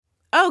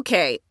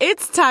Okay,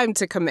 it's time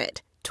to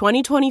commit.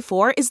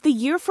 2024 is the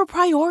year for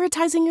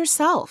prioritizing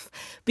yourself.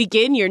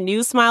 Begin your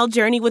new smile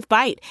journey with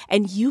Byte,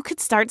 and you could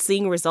start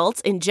seeing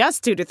results in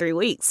just 2 to 3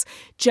 weeks.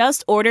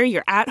 Just order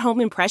your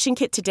at-home impression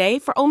kit today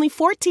for only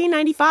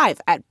 $14.95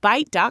 at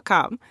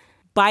Byte.com.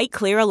 Byte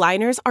Clear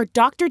aligners are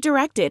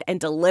doctor-directed and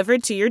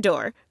delivered to your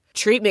door.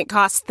 Treatment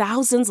costs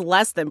thousands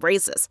less than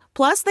braces.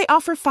 Plus, they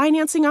offer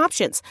financing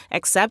options,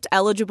 accept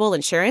eligible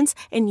insurance,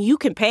 and you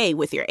can pay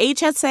with your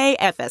HSA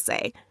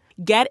FSA.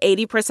 Get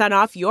 80%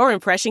 off your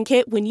impression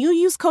kit when you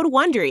use code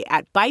WONDERY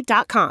at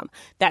Byte.com.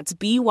 That's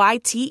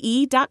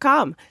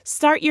BYTE.com.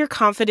 Start your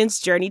confidence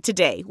journey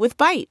today with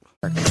Byte.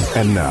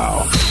 And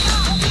now,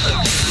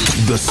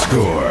 The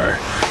Score.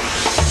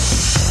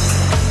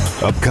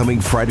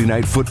 Upcoming Friday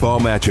night football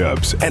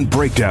matchups and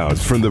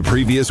breakdowns from the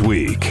previous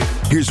week.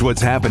 Here's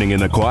what's happening in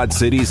the Quad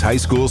Cities high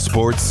school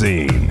sports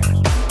scene.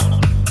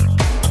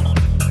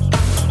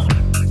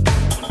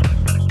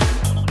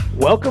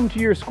 Welcome to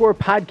your Score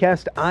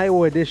Podcast,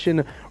 Iowa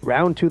edition,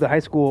 round 2 of the high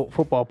school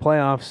football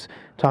playoffs.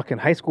 Talking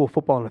high school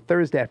football on a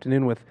Thursday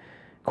afternoon with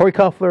Corey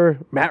Kuffler,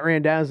 Matt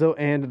Randazzo,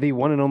 and the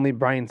one and only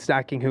Brian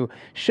Stocking, who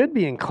should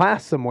be in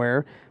class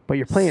somewhere, but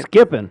you're playing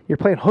You're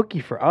playing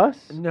hooky for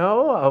us.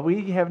 No,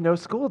 we have no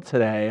school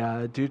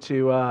today due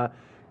to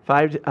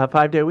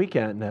five-day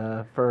weekend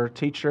for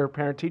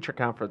parent-teacher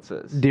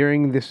conferences.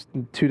 During this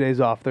 2 days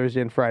off,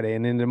 Thursday and Friday,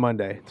 and into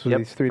Monday. So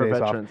these 3 days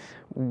veterans. off.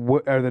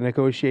 What are the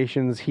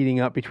negotiations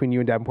heating up between you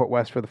and Davenport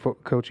West for the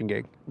coaching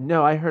gig?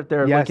 No, I heard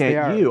they're looking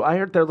at you. I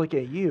heard they're looking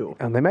at you.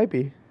 And they might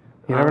be.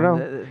 You never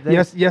know.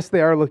 Yes,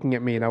 they are looking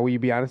at me. Now, will you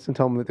be honest and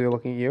tell them that they're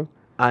looking at you?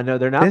 No,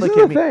 they're not this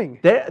looking at me. Thing.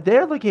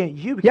 They're looking at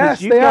you because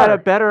yes, you've got a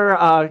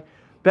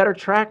better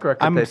track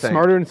record. I'm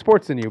smarter in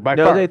sports than you by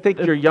far. No, they think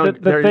you're young.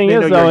 The thing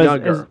is,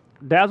 though,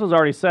 Dazzle's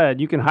already said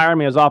you can hire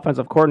me as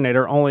offensive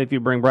coordinator only if you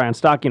bring Brian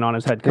Stocking on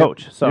as head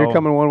coach. So you're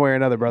coming one way or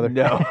another, brother.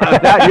 No,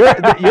 you're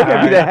going to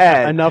be the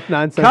head. Enough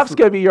nonsense. Cuff's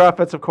going to be your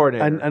offensive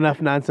coordinator. Enough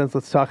nonsense.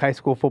 Let's talk high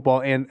school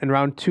football and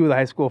round 2 of the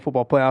high school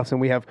football playoffs.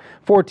 And we have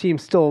 4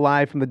 teams still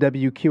alive from the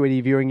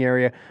WQAD viewing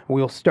area.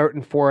 We'll start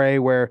in 4A,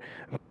 where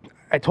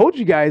I told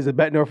you guys that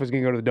Bettendorf was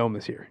going to go to the Dome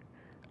this year.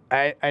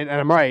 And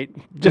I'm right.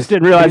 Just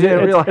didn't realize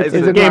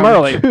it's a game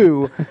early.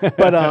 2,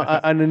 but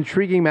an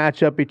intriguing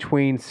matchup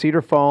between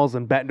Cedar Falls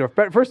and Bettendorf.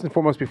 But first and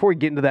foremost, before we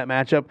get into that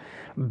matchup,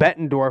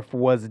 Bettendorf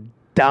was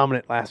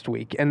dominant last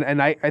week,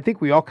 and I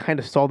think we all kind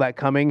of saw that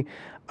coming.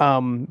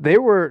 They're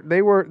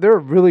a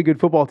really good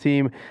football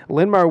team.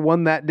 Linn-Mar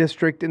won that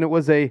district, and it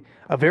was a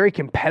very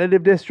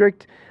competitive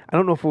district. I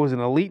don't know if it was an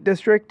elite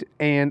district,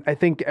 and I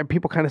think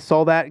people kind of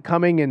saw that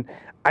coming, and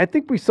I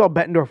think we saw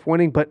Bettendorf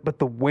winning, but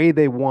the way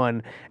they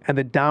won and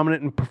the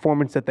dominant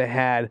performance that they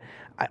had,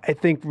 I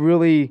think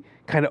really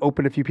kind of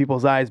opened a few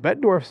people's eyes.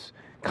 Bettendorf's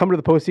come to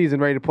the postseason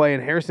ready to play,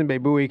 and Harrison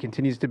Baybui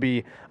continues to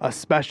be a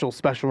special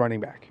running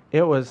back.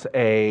 It was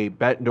a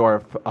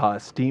Bettendorf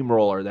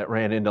steamroller that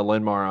ran into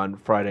Linn-Mar on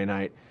Friday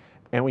night.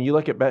 And when you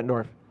look at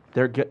Bettendorf,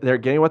 they're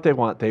getting what they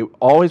want. They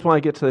always want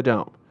to get to the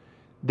Dome.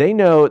 They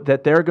know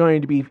that they're going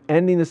to be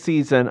ending the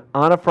season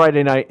on a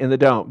Friday night in the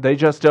Dome. They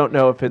just don't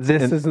know if it's...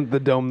 This isn't the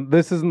Dome.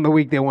 This isn't the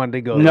week they wanted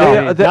to go.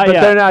 No,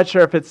 they're not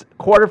sure if it's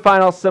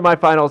quarterfinals,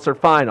 semifinals, or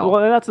final.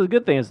 Well, and that's the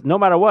good thing is no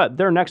matter what,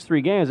 their next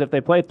 3 games, if they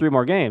play 3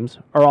 more games,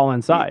 are all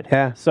inside.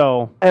 Yeah.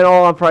 So and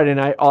all on Friday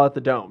night, all at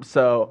the Dome.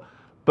 So,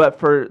 but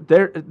for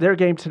their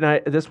game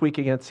this week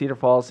against Cedar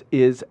Falls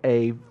is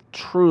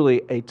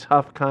truly a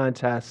tough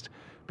contest.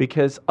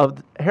 Because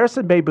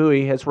Harrison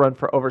Baybui has run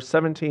for over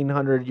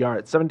 1,700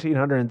 yards,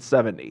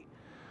 1,770.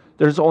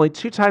 There's only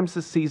 2 times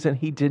this season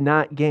he did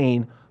not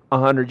gain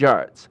 100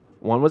 yards.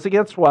 One was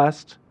against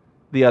West,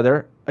 the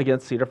other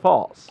against Cedar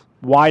Falls.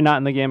 Why not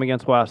in the game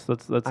against West?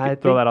 Let's throw that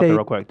out there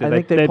real quick.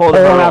 Did they pull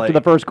him after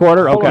the first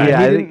quarter? Okay.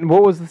 Yeah,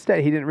 what was the stat?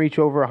 He didn't reach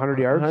over 100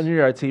 yards? 100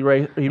 yards. He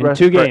rushed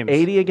 2 games.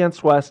 80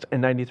 against West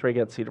and 93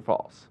 against Cedar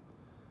Falls.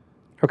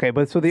 Okay,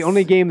 but so the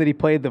only game that he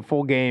played the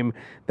full game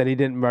that he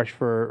didn't rush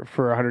for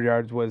 100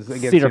 yards was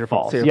against Cedar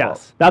Falls.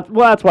 Yes, that's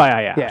why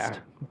I asked. Yeah,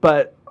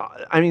 but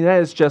I mean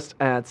that is just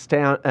an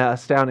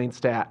astounding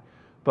stat.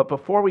 But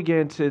before we get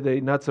into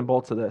the nuts and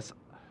bolts of this,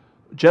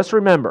 just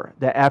remember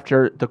that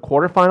after the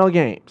quarterfinal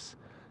games,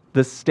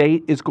 the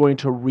state is going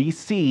to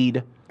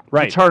reseed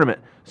the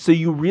tournament. So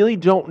you really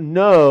don't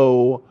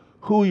know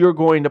who you're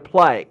going to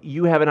play.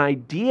 You have an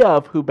idea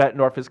of who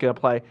Bettendorf is going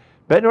to play.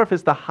 Bettendorf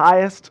is the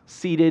highest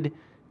seeded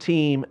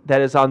team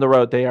that is on the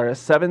road. They are a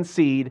 7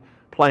 seed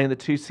playing the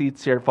 2 seed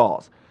Cedar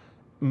Falls.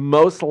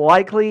 Most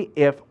likely,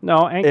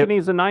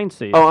 Ankeny's a 9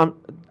 seed. But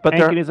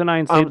Ankeny's a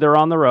 9 seed. They're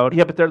on the road.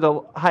 Yeah, but they're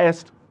the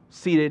highest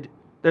seeded.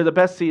 They're the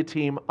best seeded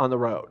team on the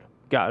road.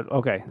 Got it.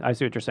 Okay, I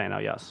see what you're saying now.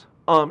 Yes.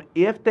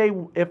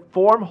 If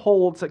form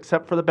holds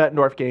except for the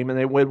Bettendorf game and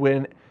they would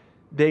win,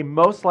 they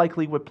most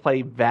likely would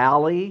play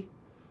Valley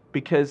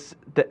because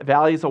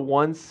Valley is a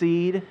 1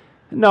 seed.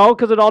 No,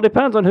 because it all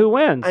depends on who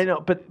wins. I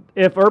know, but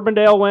if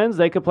Urbandale wins,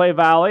 they could play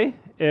Valley.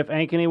 If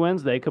Ankeny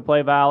wins, they could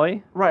play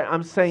Valley. Right,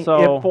 I'm saying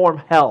if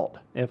form held.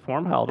 If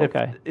form held,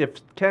 okay.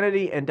 If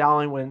Kennedy and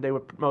Dowling win, they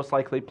would most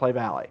likely play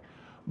Valley.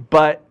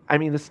 But, I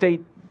mean, the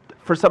state,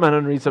 for some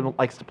unknown reason,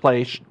 likes to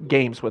play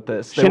games with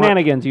this.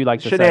 Shenanigans, you like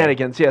to say.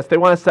 Shenanigans, yes. They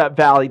want to set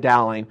Valley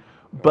Dowling.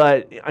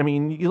 But, I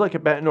mean, you look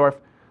at Bettendorf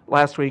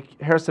last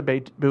week,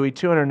 Harrison Bowie,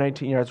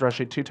 219 yards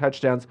rushing, 2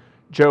 touchdowns.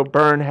 Joe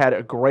Byrne had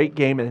a great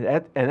game, and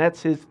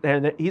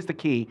he's the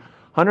key.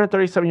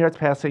 137 yards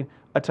passing,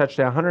 a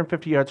touchdown,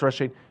 150 yards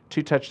rushing,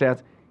 2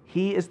 touchdowns.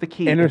 He is the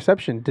key.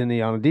 Interception, didn't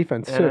he, on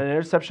defense, too? An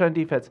interception on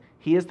defense.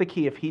 He is the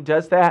key. If he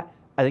does that,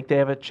 I think they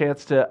have a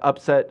chance to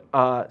upset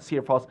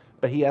Cedar Falls,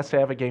 but he has to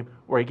have a game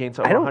where he gains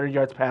over 100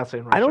 yards passing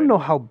and rushing. I don't know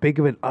how big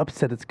of an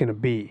upset it's going to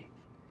be.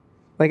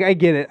 Like, I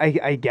get it.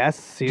 I guess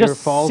Cedar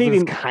Falls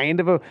is kind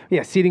of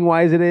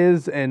seating-wise it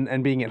is,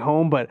 and being at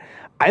home, but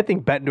I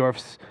think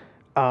Bettendorf's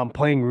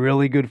playing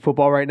really good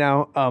football right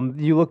now.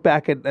 You look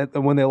back at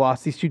when they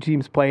lost. These two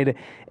teams played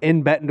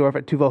in Bettendorf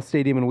at Tuval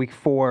Stadium in Week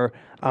 4.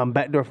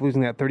 Bettendorf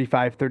losing that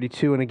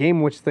 35-32 in a game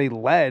in which they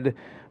led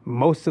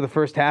most of the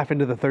first half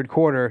into the third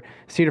quarter.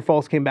 Cedar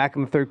Falls came back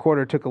in the third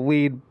quarter, took a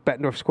lead.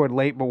 Bettendorf scored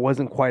late, but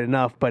wasn't quite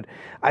enough. But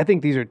I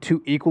think these are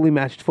two equally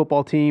matched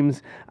football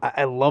teams.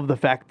 I love the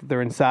fact that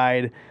they're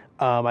inside.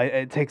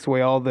 It takes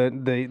away all the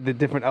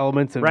different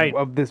elements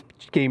of this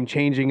game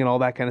changing and all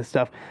that kind of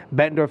stuff.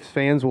 Bettendorf's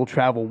fans will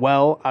travel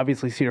well.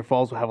 Obviously, Cedar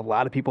Falls will have a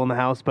lot of people in the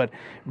house, but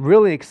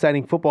really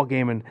exciting football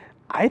game. And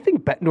I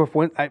think Bettendorf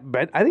wins. I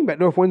think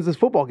Bettendorf wins this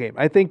football game.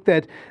 I think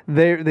that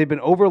they've been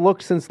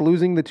overlooked since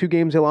losing the 2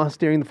 games they lost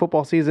during the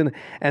football season,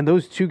 and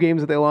those 2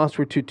 games that they lost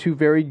were to 2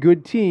 very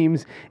good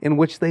teams in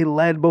which they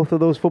led both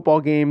of those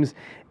football games.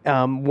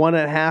 One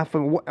at half,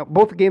 and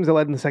both the games they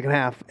led in the second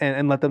half,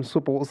 and let them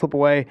slip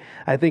away.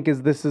 I think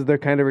this is their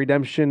kind of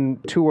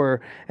redemption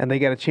tour, and they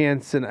get a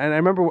chance. And I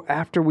remember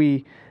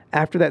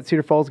after that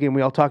Cedar Falls game,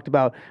 we all talked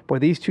about, boy,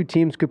 these 2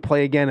 teams could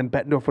play again, and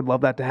Bettendorf would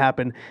love that to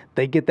happen.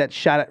 They get that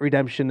shot at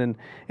redemption, and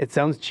it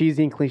sounds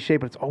cheesy and cliche,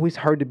 but it's always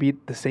hard to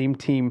beat the same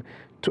team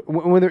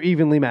when they're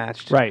evenly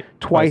matched,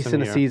 twice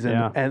in a season.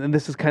 Yeah. And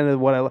this is kind of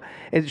what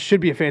it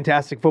should be a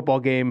fantastic football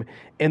game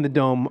in the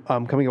Dome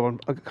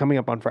coming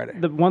up on Friday.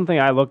 The one thing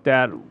I looked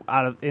at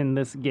in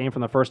this game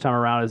from the first time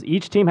around is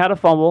each team had a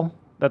fumble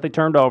that they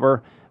turned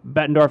over.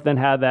 Bettendorf then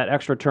had that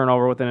extra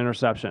turnover with an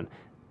interception.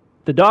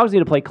 The Dogs need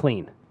to play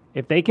clean.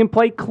 If they can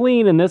play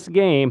clean in this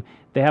game,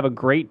 they have a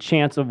great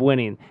chance of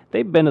winning.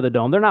 They've been to the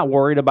Dome. They're not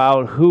worried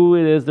about who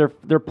it is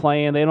they're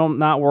playing. They're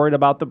not worried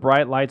about the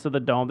bright lights of the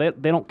Dome. They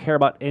don't care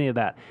about any of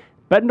that.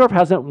 Bettendorf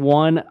hasn't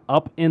won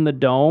up in the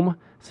Dome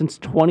since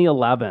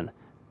 2011.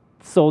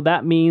 So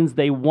that means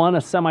they won a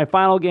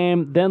semifinal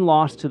game, then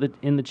lost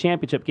in the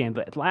championship game.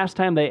 The last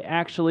time they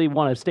actually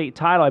won a state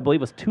title, I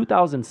believe, was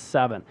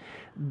 2007.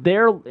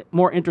 They're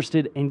more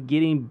interested in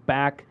getting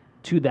back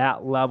to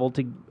that level,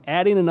 to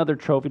adding another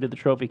trophy to the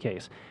trophy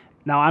case.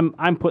 Now,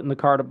 I'm putting the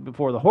cart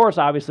before the horse,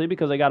 obviously,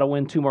 because they got to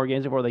win 2 more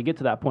games before they get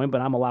to that point, but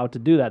I'm allowed to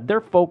do that.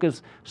 They're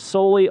focused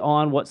solely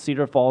on what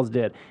Cedar Falls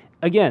did.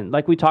 Again,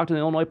 like we talked in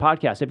the Illinois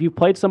podcast, if you've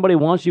played somebody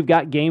once, you've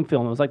got game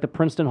film. It was like the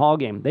Princeton Hall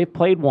game. They've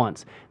played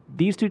once.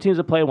 These 2 teams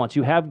have played once.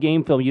 You have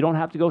game film. You don't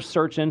have to go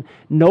searching.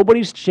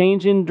 Nobody's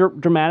changing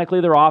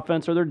dramatically their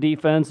offense or their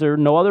defense. There are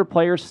no other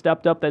players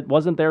stepped up that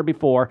wasn't there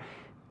before.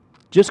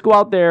 Just go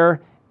out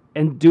there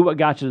and do what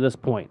got you to this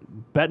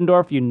point.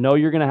 Bettendorf, you know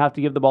you're going to have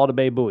to give the ball to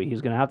Bay Bowie. He's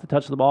going to have to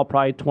touch the ball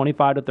probably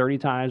 25 to 30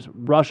 times,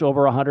 rush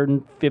over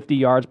 150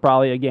 yards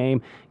probably a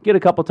game, get a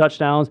couple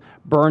touchdowns.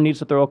 Byrne needs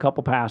to throw a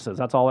couple passes.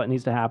 That's all that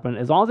needs to happen.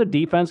 As long as the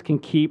defense can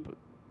keep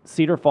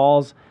Cedar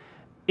Falls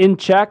in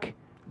check,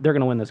 they're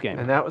going to win this game.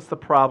 And that was the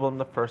problem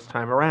the first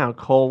time around.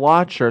 Cole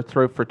Watcher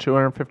threw for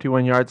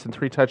 251 yards and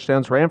 3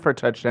 touchdowns, ran for a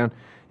touchdown.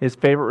 His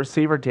favorite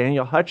receiver,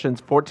 Daniel Hutchins,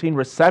 14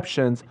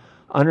 receptions,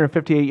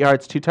 158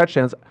 yards, 2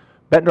 touchdowns.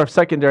 Bettendorf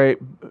secondary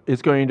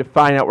is going to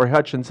find out where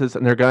Hutchins is,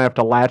 and they're going to have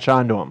to latch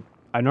onto him.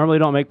 I normally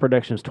don't make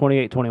predictions.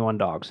 28-21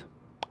 Dogs.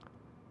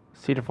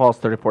 Cedar Falls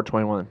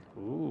 34-21.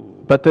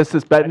 But this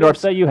is Bettendorf's. I didn't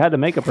say you had to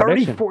make a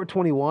prediction.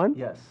 34-21?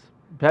 Yes.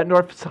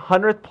 Bettendorf's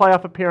 100th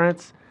playoff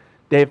appearance.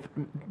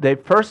 Their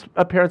first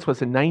appearance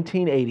was in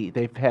 1980.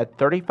 They've had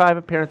 35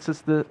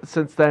 appearances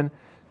since then.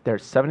 They're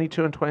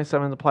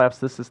 72-27 in the playoffs.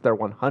 This is their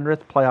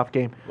 100th playoff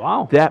game.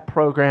 Wow. That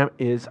program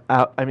is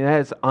out. I mean,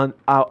 that's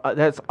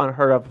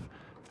unheard of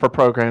for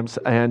programs,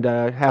 and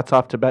hats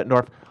off to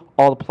Bettendorf,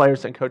 all the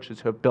players and coaches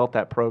who have built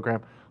that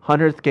program.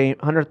 100th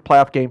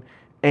playoff game,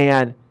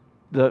 and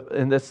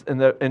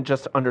in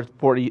just under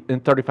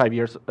 35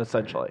 years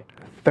essentially.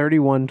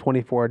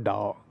 31-24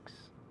 Dogs.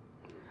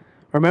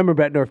 Remember,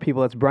 Bettendorf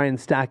people, that's Brian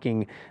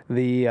Stocking,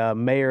 the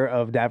mayor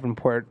of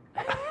Davenport.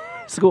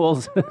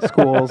 Schools.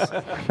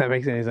 That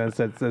makes any sense.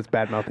 That's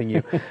bad-mouthing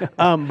you.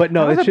 But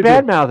no, it should be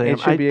bad-mouthing.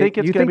 I think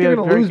it's going to be they're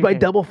going to lose by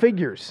double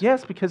figures.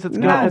 Yes, because it's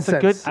good.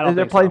 Nonsense. It's a good.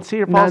 They're playing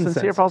Cedar Falls, and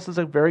Cedar Falls is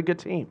a very good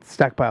team.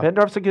 Stockpile.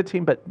 Bettendorf's a good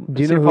team, but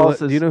do you know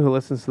who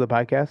listens to the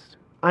podcast?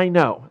 I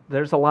know.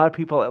 There's a lot of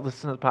people that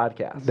listen to the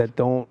podcast that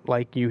don't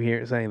like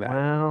you saying that.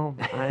 Well,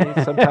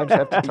 I sometimes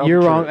have to tell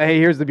You're the wrong. truth. Hey,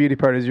 here's the beauty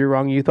part: is you're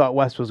wrong. You thought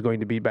West was going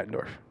to beat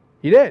Bettendorf.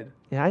 You did.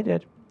 Yeah, I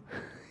did.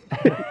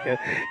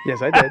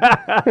 Yes, I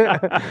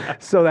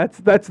did. So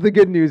that's the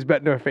good news,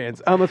 Bettendorf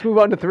fans. Let's move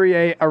on to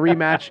 3A, a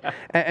rematch.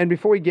 And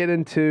before we get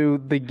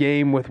into the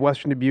game with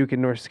Western Dubuque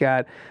and North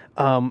Scott,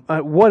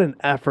 what an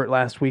effort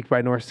last week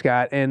by North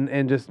Scott,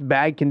 and just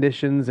bad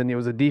conditions, and it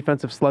was a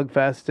defensive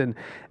slugfest,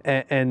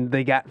 and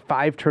they got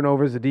 5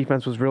 turnovers. The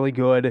defense was really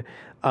good.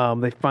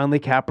 They finally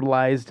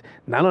capitalized,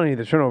 not on any of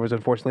the turnovers,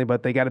 unfortunately,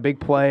 but they got a big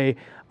play,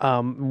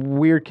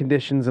 weird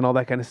conditions and all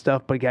that kind of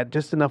stuff, but got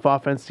just enough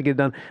offense to get it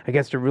done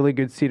against a really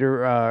good Cedar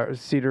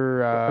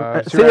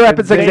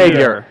Rapids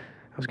Xavier.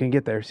 I was going to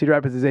get there. Cedar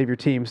Rapids Xavier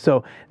team.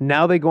 So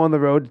now they go on the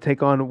road to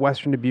take on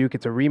Western Dubuque.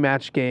 It's a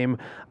rematch game.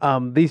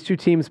 These two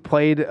teams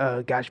played,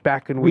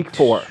 back in week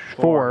 4.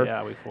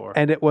 Yeah, week 4.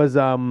 And it was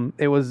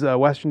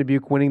Western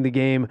Dubuque winning the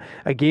game,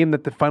 a game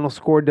that the final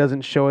score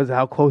doesn't show us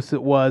how close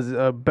it was.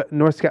 But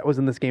North Scott was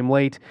in this game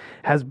late.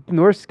 Has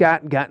North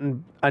Scott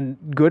gotten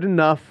good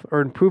enough or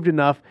improved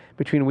enough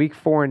between week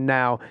 4 and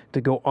now to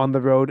go on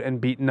the road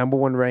and beat number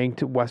 1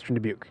 ranked Western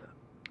Dubuque?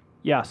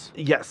 Yes.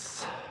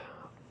 Yes.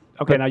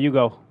 Okay, now you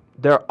go.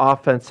 Their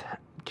offense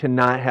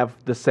cannot have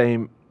the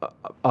same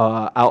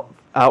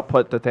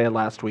output that they had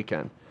last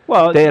weekend.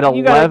 Well, they had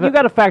you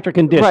got to factor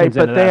conditions right,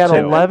 but into they that had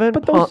too. 11.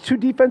 But those two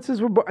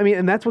defenses were.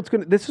 And that's what's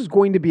going. This is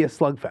going to be a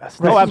slugfest.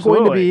 This is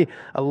absolutely. going to be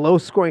a low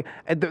scoring.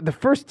 And the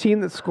first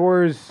team that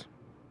scores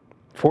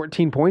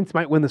 14 points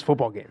might win this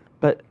football game.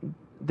 But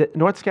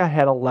North Scott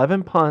had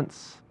 11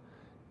 punts.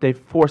 They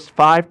forced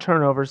 5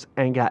 turnovers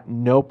and got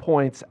no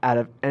points out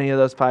of any of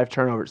those 5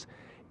 turnovers.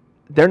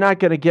 They're not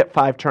going to get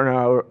 5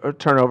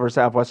 turnovers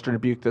out of Western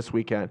Dubuque this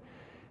weekend.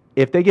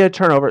 If they get a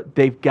turnover,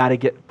 they've got to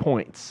get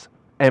points,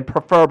 and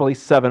preferably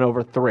 7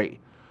 over 3.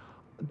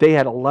 They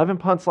had 11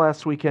 punts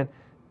last weekend.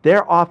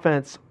 Their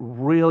offense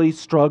really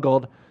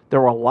struggled.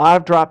 There were a lot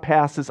of drop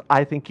passes.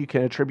 I think you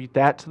can attribute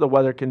that to the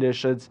weather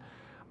conditions.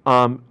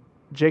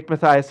 Jake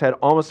Mathias had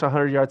almost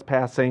 100 yards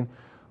passing.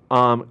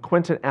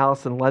 Quentin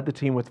Allison led the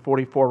team with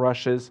 44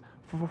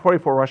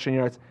 rushing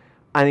yards.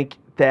 I think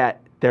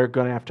that they're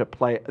going to have to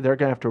play. They're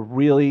going to have to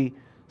really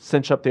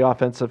cinch up the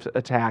offensive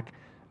attack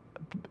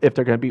if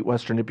they're going to beat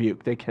Western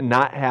Dubuque. They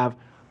cannot have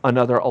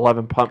another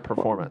 11 punt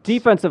performance.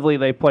 Defensively,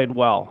 they played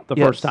well the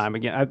first time.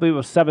 Again, I believe it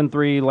was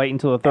 7-3 late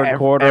into the third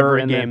quarter.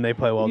 Every game they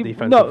play well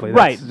defensively. No,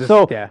 right.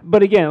 Yeah.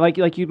 But again,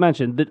 like you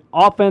mentioned, the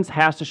offense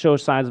has to show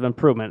signs of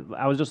improvement.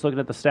 I was just looking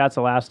at the stats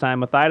the last time.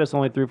 Mathias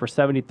only threw for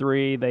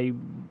 73. They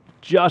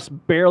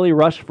just barely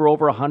rushed for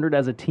over 100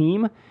 as a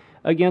team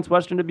against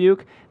Western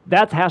Dubuque.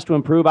 That has to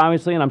improve,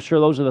 obviously, and I'm sure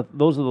those are the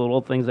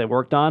little things they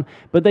worked on.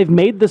 But they've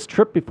made this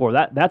trip before.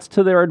 That's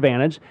to their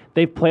advantage.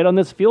 They've played on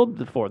this field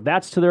before.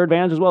 That's to their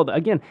advantage as well.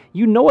 Again,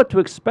 you know what to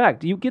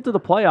expect. You get to the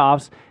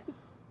playoffs,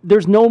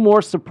 there's no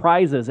more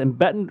surprises. And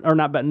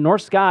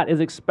North Scott is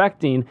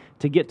expecting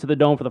to get to the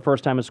Dome for the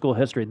first time in school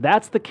history.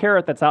 That's the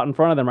carrot that's out in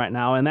front of them right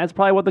now, and that's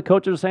probably what the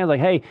coaches are saying. Like,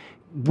 hey,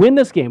 win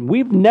this game.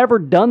 We've never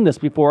done this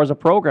before as a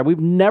program. We've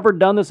never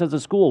done this as a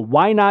school.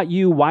 Why not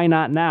you? Why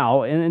not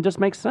now? And it just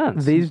makes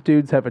sense. These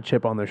dudes have a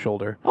chip on their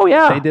shoulder. Oh,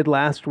 yeah. They did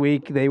last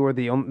week. They were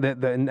Coach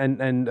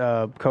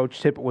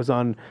Tippett was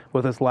on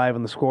with us live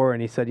on the score,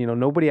 and he said,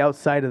 nobody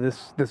outside of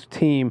this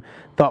team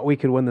thought we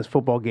could win this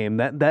football game.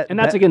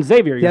 That's against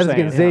Xavier, you're saying. That's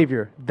against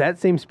Xavier. That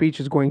same speech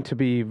is going to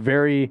be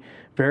very,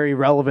 very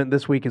relevant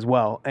this week as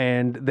well.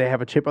 And they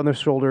have a chip on their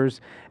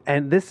shoulders.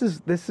 And this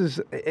is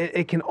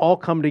it can all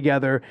come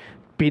together.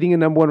 Beating a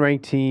number 1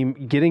 ranked team,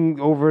 getting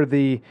over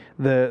the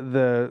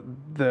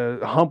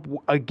hump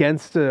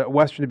against a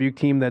Western Dubuque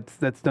team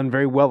that's done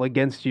very well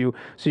against you,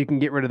 so you can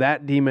get rid of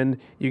that demon.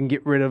 You can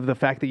get rid of the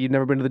fact that you've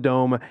never been to the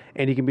Dome,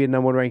 and you can be a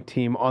number 1 ranked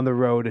team on the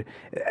road.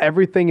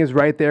 Everything is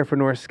right there for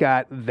North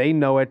Scott. They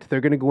know it. They're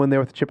going to go in there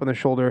with a chip on their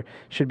shoulder.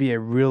 Should be a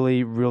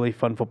really, really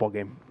fun football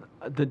game.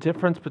 The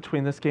difference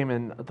between this game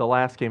and the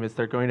last game is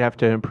they're going to have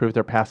to improve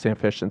their passing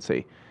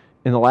efficiency.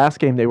 In the last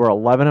game, they were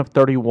 11 of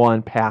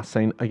 31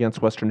 passing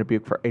against Western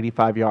Dubuque for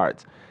 85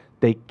 yards.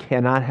 They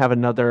cannot have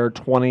another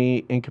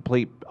 20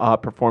 incomplete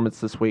performance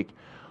this week.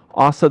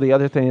 Also, the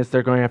other thing is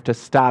they're going to have to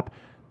stop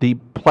the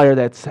player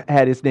that's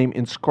had his name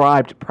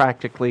inscribed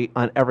practically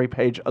on every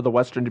page of the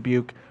Western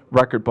Dubuque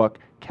record book,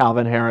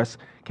 Calvin Harris.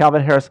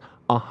 Calvin Harris,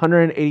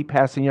 180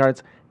 passing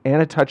yards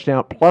and a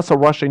touchdown, plus a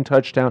rushing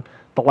touchdown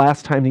the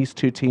last time these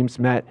two teams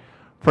met.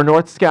 For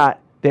North Scott,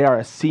 they are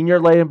a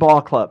senior-laden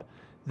ball club.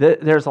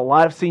 There's a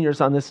lot of seniors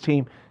on this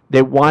team.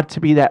 They want to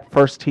be that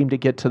first team to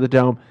get to the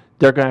Dome.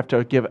 They're going to have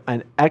to give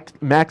an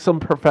maximum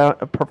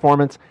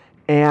performance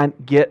and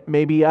get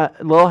maybe a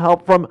little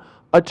help from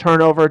a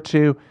turnover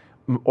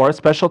or a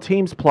special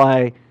teams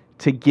play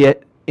to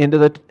get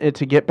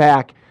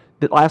back.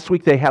 Last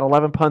week they had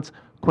 11 punts.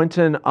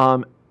 Quentin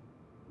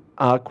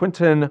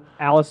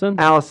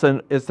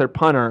Allison is their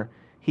punter.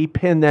 He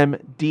pinned them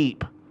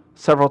deep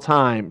several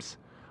times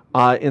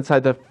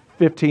inside the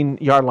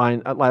 15-yard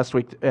line last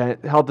week.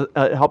 Helped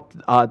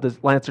the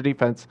Lancer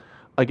defense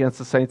against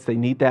the Saints. They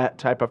need that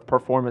type of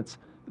performance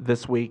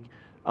this week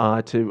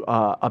to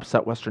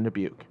upset Western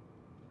Dubuque.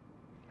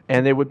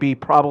 And they would be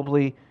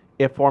probably,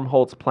 if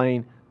Formholt's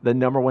playing, the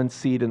number 1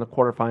 seed in the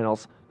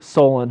quarterfinals,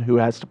 Solon, who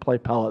has to play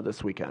Pella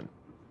this weekend.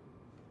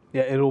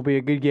 Yeah, it'll be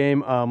a good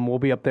game. We'll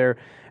be up there,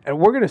 and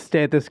we're going to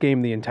stay at this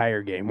game the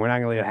entire game. We're not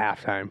going to leave at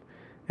halftime.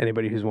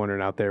 Anybody who's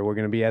wondering out there, we're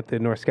going to be at the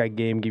North Sky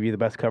game, give you the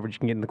best coverage you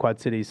can get in the Quad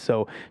Cities.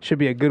 So should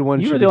be a good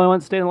one. You were the only one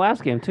that stayed in the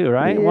last game too,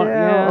 right?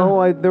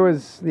 Yeah. There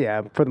was,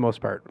 for the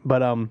most part.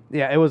 But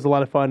it was a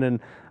lot of fun,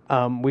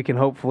 and we can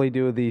hopefully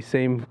do the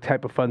same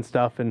type of fun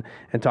stuff and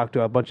talk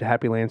to a bunch of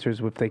happy Lancers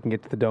if they can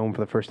get to the Dome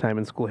for the first time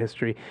in school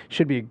history.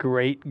 Should be a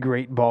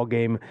great ball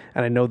game,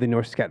 and I know the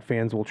North Scat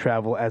fans will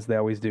travel as they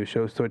always do.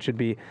 So it should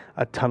be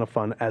a ton of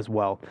fun as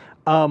well.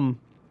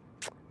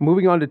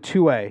 Moving on to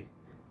 2A.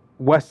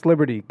 West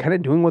Liberty kind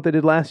of doing what they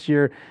did last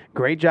year.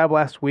 Great job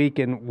last week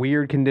in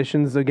weird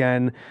conditions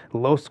again.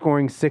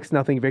 Low-scoring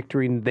 6-0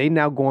 victory. And they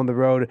now go on the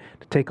road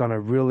to take on a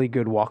really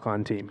good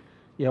walk-on team.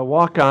 Yeah,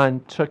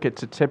 walk-on took it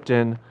to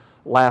Tipton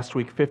last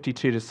week,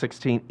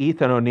 52-16.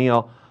 Ethan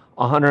O'Neill,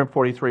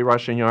 143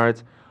 rushing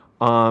yards.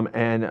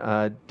 And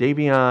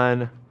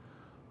Davion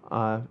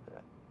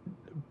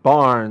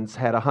Barnes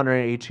had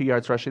 182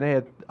 yards rushing.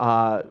 They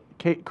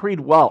had Creed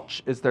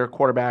Welch is their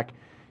quarterback.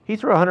 He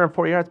threw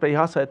 104 yards, but he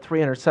also had 3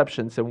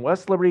 interceptions. And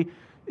West Liberty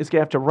is going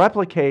to have to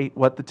replicate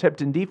what the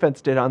Tipton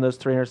defense did on those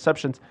 3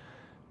 interceptions.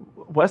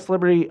 West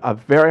Liberty, a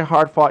very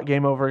hard-fought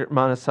game over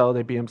Monticello.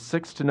 They beat them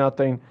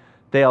 6-0.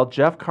 They held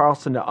Jeff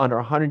Carlson to under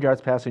 100 yards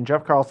passing.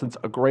 Jeff Carlson's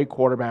a great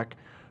quarterback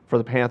for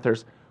the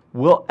Panthers.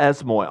 Will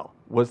Esmoil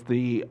was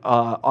the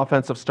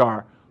offensive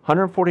star.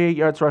 148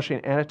 yards rushing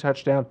and a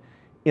touchdown.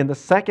 In the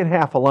second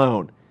half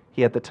alone,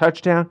 he had the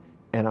touchdown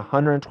and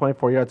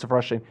 124 yards of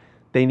rushing.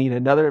 They need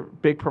another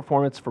big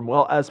performance from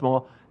Will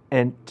Esmoil,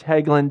 and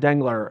Tegan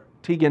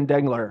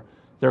Dengler,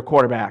 their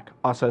quarterback,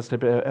 also has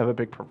to have a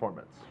big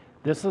performance.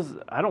 This is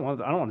I don't want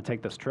to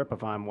take this trip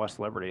if I'm West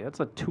Liberty. It's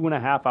a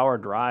 2.5-hour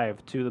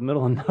drive to the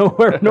middle of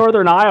nowhere,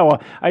 northern Iowa.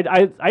 I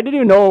didn't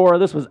even know where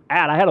this was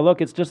at. I had to look.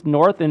 It's just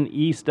north and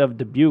east of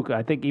Dubuque.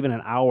 I think even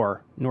an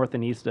hour north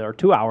and east, or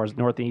 2 hours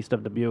north and east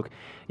of Dubuque.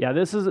 Yeah,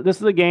 this is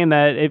a game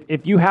that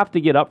if you have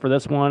to get up for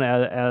this one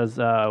as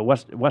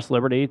West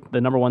Liberty,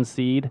 the number 1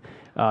 seed,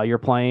 you're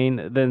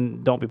playing,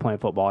 then don't be playing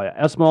football. Yeah,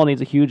 Esmoil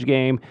needs a huge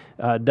game.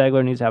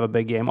 Degler needs to have a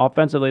big game.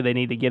 Offensively, they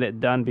need to get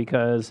it done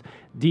because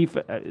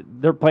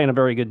they're playing a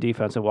very good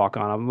defensive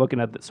walk-on. I'm looking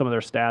at some of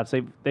their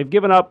stats. They've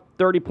given up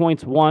 30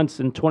 points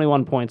once and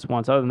 21 points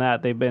once. Other than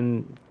that, they've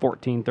been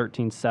 14,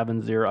 13,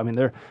 7-0. I mean,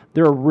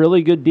 they're a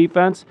really good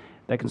defense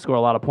that can score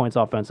a lot of points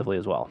offensively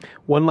as well.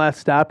 One last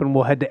stop, and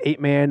we'll head to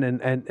 8-man,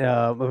 and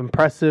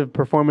impressive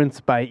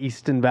performance by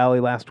Easton Valley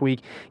last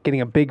week,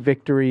 getting a big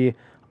victory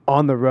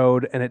on the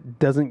road, and it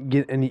doesn't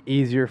get any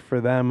easier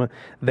for them.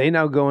 They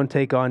now go and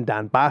take on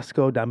Don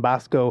Bosco. Don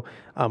Bosco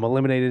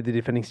eliminated the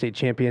defending state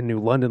champion New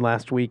London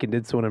last week and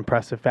did so in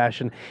impressive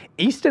fashion.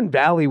 Easton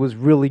Valley was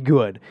really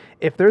good.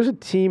 If there's a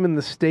team in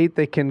the state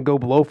that can go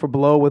blow for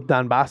blow with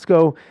Don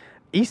Bosco,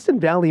 Easton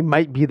Valley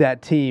might be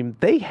that team.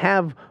 They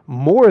have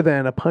more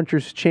than a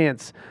puncher's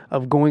chance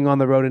of going on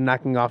the road and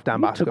knocking off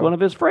Don Bosco. Took one of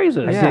his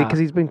phrases. Yeah, because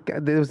he's been.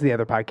 It was the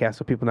other podcast,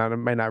 so people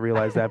might not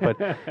realize that. But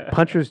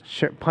puncher's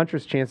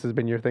chance has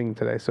been your thing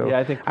today. So yeah,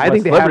 I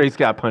think Liberty's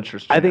got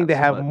puncher's chance. I think they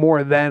have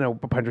more than a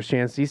puncher's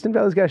chance. Easton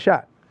Valley's got a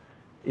shot.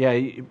 Yeah,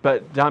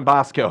 but Don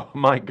Bosco,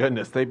 my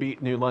goodness, they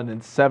beat New London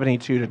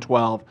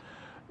 72-12.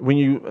 When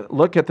you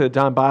look at the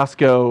Don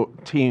Bosco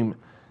team,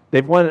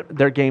 they've won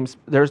their games.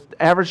 Their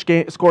average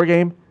score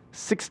game,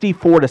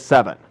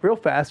 64-7. Real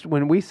fast,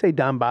 when we say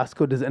Don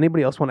Bosco, does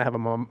anybody else want to have a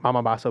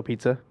Mama Basso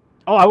pizza?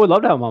 Oh, I would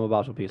love to have a Mama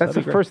Basso pizza. That's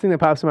the first thing that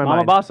pops in my Mama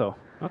mind. Basso.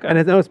 Okay. And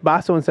I know it's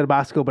Basso instead of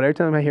Bosco, but every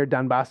time I hear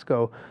Don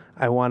Bosco,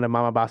 I want a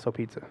Mama Basso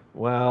pizza.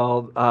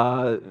 Well,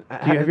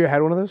 have you ever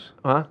had one of those?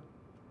 Huh?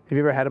 Have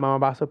you ever had a Mama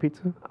Basso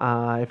pizza?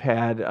 I've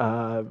had.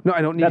 No,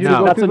 I don't need That's you to a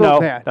go no. through That's a no.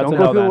 the, yeah, That's don't a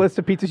go no through the then. list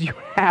of pizzas you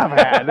have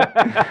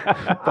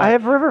had. I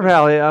have River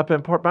Valley up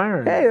in Port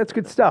Byron. Hey, that's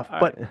good stuff.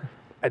 But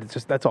it's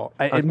just that's all.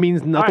 It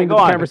means nothing go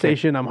to the on.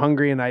 conversation. I'm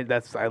hungry, and I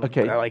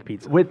like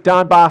pizza. With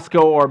Don Bosco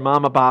or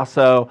Mama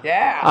Basso.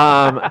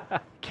 Yeah.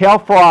 Cale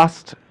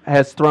Frost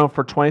has thrown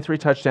for 23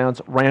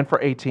 touchdowns, ran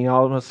for 18,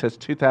 almost has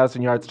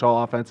 2,000 yards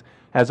total offense,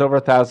 has over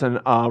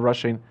 1,000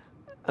 rushing,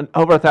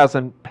 over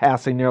 1,000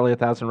 passing, nearly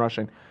 1,000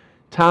 rushing.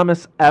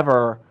 Thomas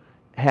Ever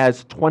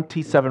has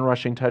 27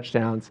 rushing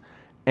touchdowns,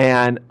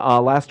 and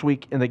last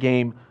week in the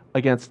game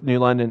against New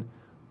London,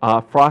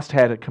 Frost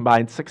had a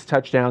combined 6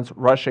 touchdowns,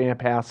 rushing and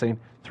passing,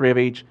 3 of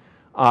each.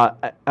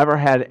 Ever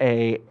had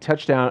a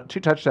touchdown, 2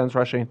 touchdowns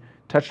rushing,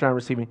 touchdown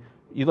receiving.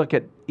 You look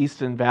at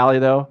Easton Valley,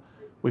 though,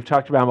 we've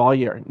talked about him all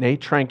year.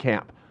 Nate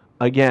Trenkamp,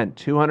 again,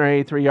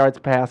 283 yards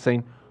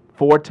passing,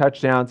 4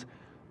 touchdowns.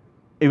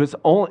 It was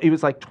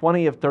like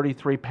 20 of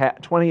 33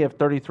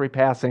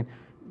 passing.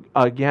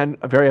 Again,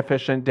 a very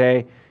efficient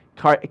day.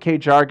 Kay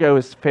Jargo,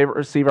 his favorite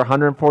receiver,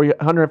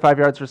 105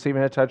 yards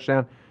receiving, a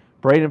touchdown.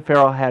 Braden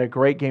Farrell had a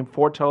great game,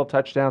 4 total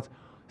touchdowns,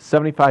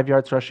 75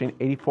 yards rushing,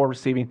 84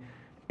 receiving.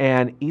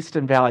 And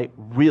Easton Valley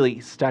really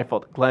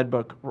stifled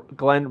Glenbrook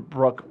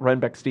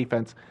Renbeck's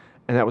defense.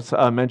 and that was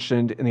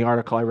mentioned in the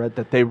article I read,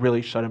 that they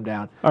really shut him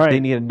down. All right. They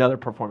need another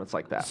performance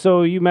like that.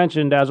 So you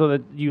mentioned, Dazzle,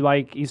 that you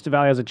like Easton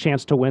Valley has a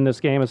chance to win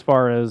this game as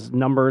far as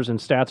numbers and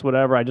stats,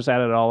 whatever. I just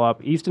added it all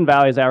up. Easton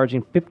Valley is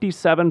averaging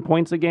 57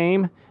 points a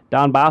game.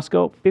 Don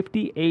Bosco,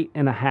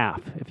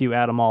 58.5 if you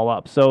add them all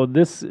up. So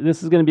this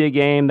is going to be a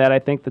game that I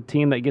think the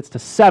team that gets to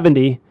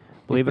 70,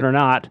 believe it or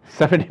not.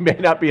 70 may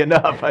not be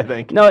enough, I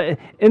think. No,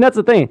 and that's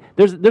the thing.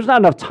 There's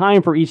not enough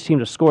time for each team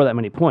to score that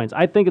many points.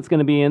 I think it's going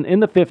to be in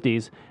the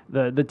 50s,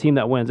 the team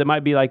that wins. It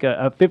might be like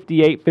a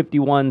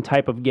 58-51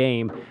 type of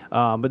game.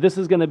 But this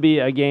is going to be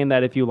a game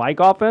that if you like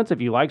offense, if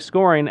you like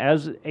scoring,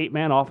 as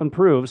 8-man often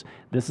proves,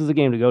 this is a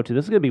game to go to.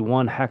 This is going to be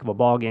one heck of a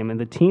ball game. And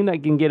the team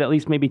that can get at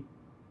least maybe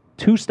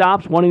 2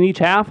 stops, 1 in each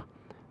half,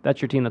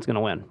 that's your team that's going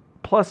to win.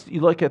 Plus,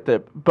 you look at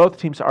both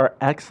teams are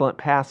excellent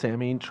passing. I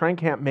mean,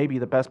 Trenkamp may be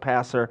the best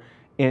passer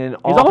in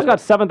all. He's almost got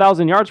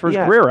 7,000 yards for his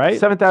career, right?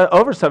 7,000,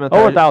 over 7,000.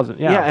 Over 1,000,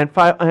 yeah. Yeah,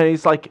 and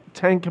he's like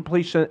 10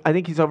 completion. I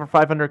think he's over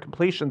 500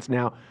 completions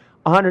now,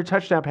 100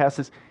 touchdown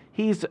passes.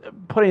 He's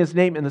putting his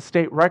name in the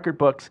state record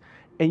books,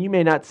 and you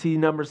may not see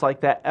numbers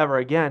like that ever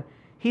again.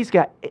 He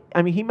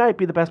might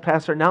be the best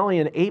passer, not only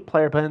in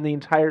 8-player, but in the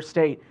entire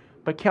state.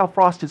 But Cal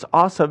Frost is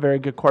also a very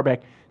good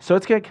quarterback. So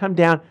it's going to come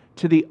down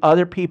to the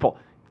other people.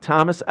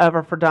 Thomas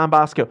Ever for Don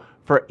Bosco,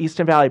 for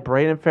Easton Valley,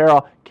 Braden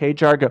Farrell, Kay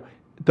Jargo.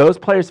 Those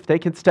players, if they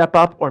can step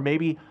up, or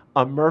maybe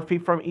a Murphy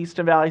from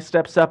Easton Valley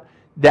steps up,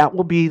 that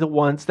will be the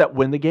ones that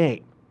win the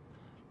game.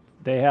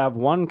 They have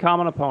one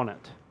common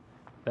opponent.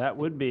 That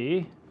would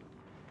be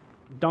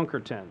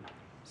Dunkerton.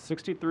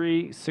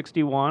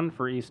 63-61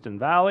 for Easton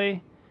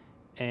Valley,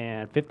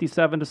 and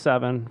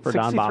 57-7 for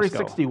Don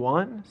Bosco.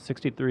 63-61?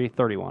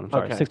 63-31. I'm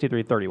sorry, Okay.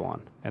 63-31,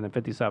 and then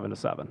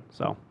 57-7.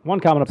 So one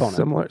common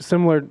opponent.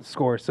 Similar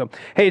score. So,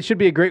 hey, it should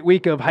be a great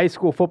week of high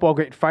school football.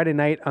 Great Friday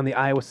night on the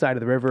Iowa side of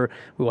the river.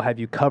 We will have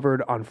you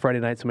covered on Friday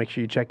night, so make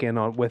sure you check in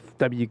with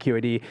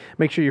WQAD.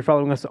 Make sure you're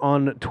following us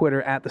on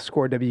Twitter at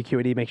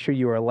 @TheScore_WQAD. Make sure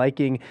you are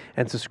liking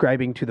and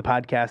subscribing to the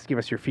podcast. Give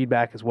us your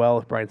feedback as well.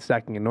 If Brian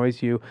Stacking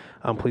annoys you,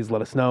 please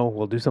let us know.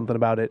 We'll do something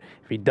about it.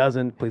 If he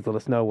doesn't, please let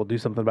us know. We'll do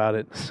something about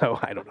it. So,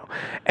 I don't know.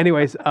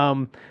 Anyways,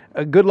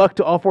 good luck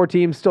to all 4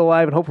 teams still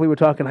alive, and hopefully we're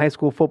talking high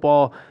school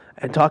football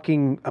and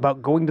talking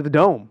about going to the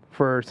Dome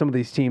for some of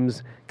these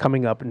teams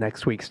coming up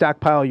next week.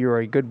 Stockpile, you're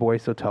a good boy,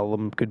 so tell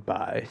them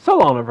goodbye. So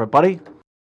long, everybody.